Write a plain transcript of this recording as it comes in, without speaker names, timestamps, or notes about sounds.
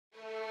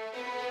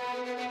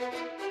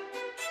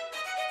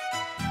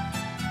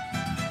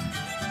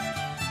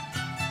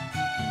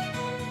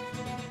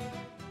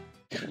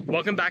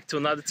Welcome back to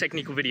another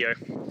technical video.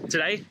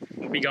 Today,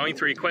 we'll be going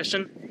through your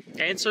question,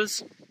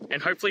 answers,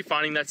 and hopefully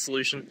finding that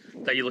solution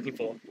that you're looking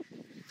for.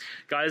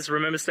 Guys,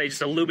 remember to stay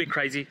just a little bit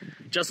crazy,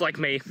 just like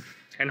me,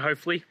 and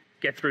hopefully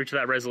get through to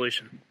that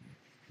resolution.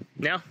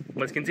 Now,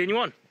 let's continue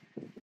on.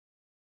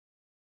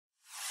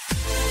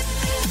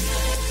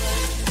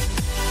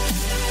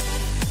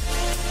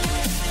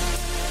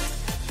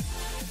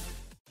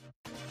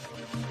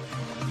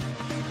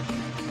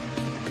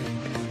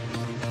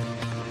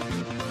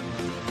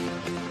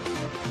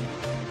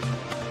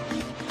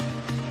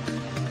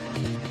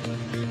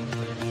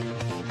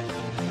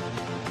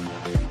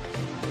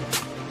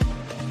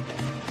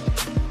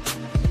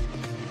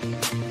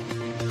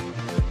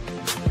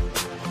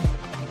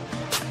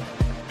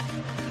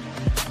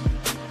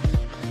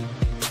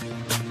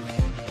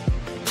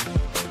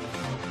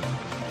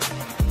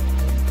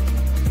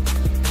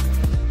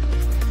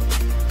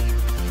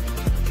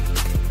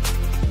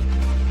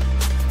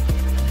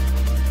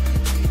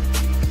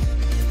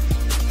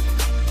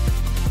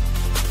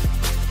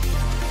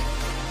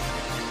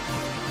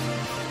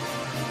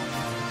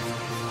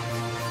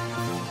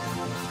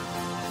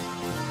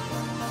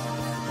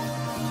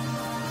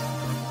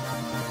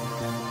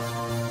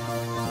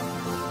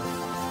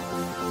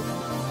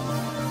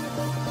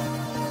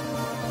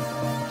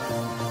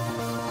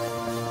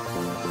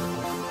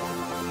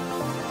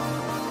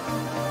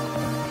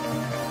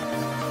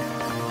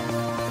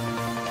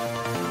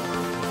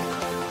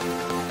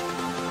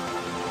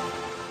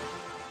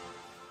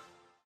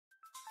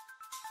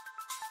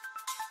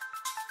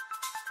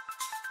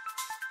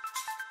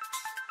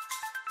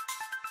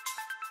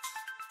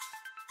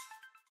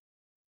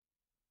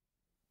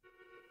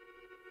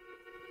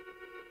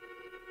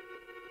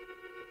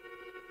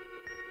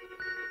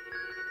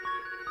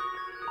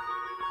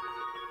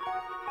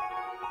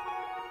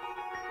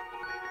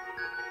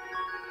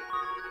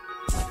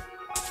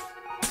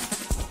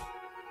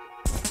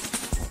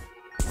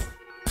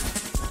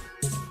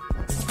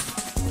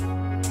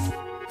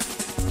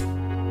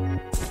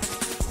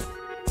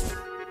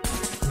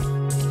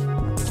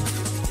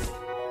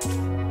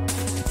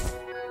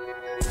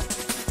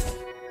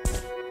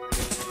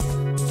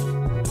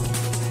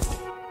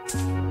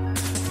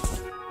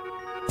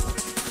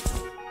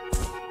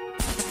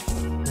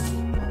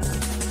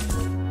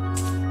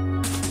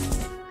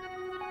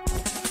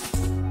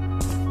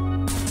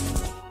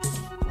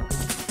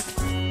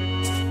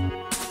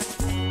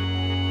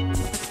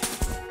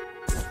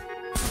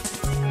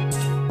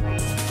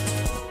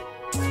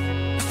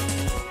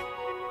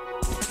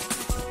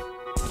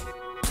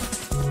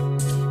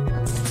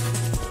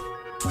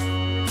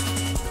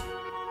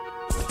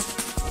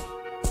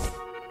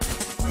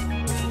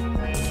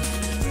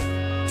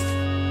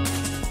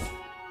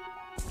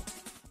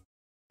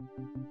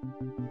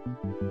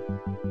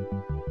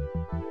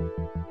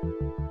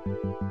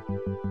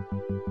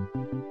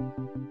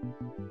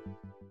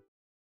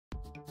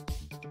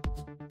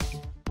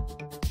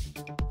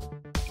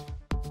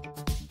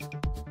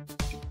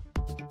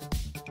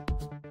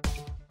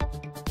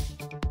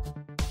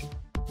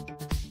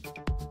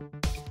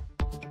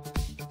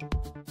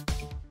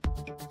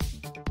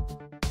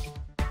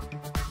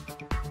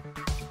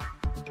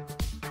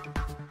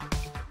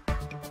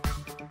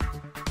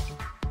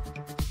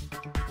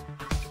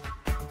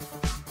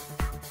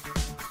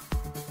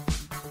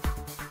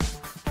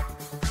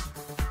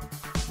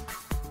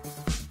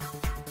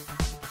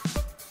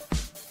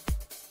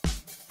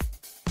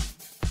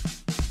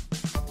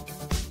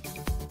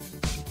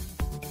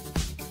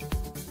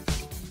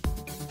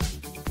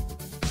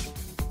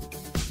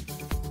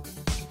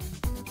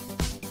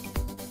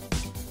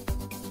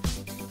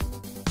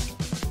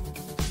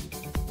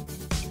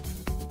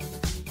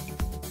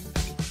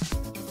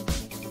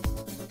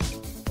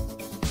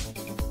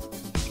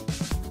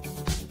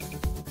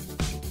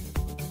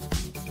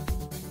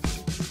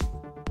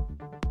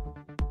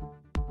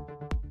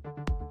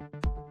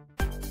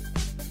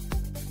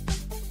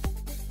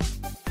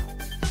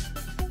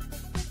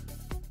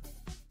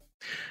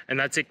 And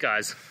that's it,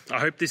 guys. I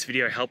hope this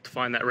video helped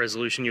find that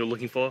resolution you're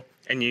looking for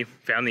and you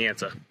found the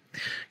answer.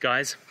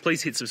 Guys,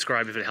 please hit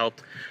subscribe if it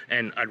helped,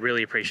 and I'd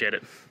really appreciate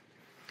it.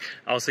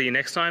 I'll see you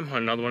next time on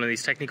another one of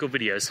these technical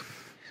videos.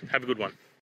 Have a good one.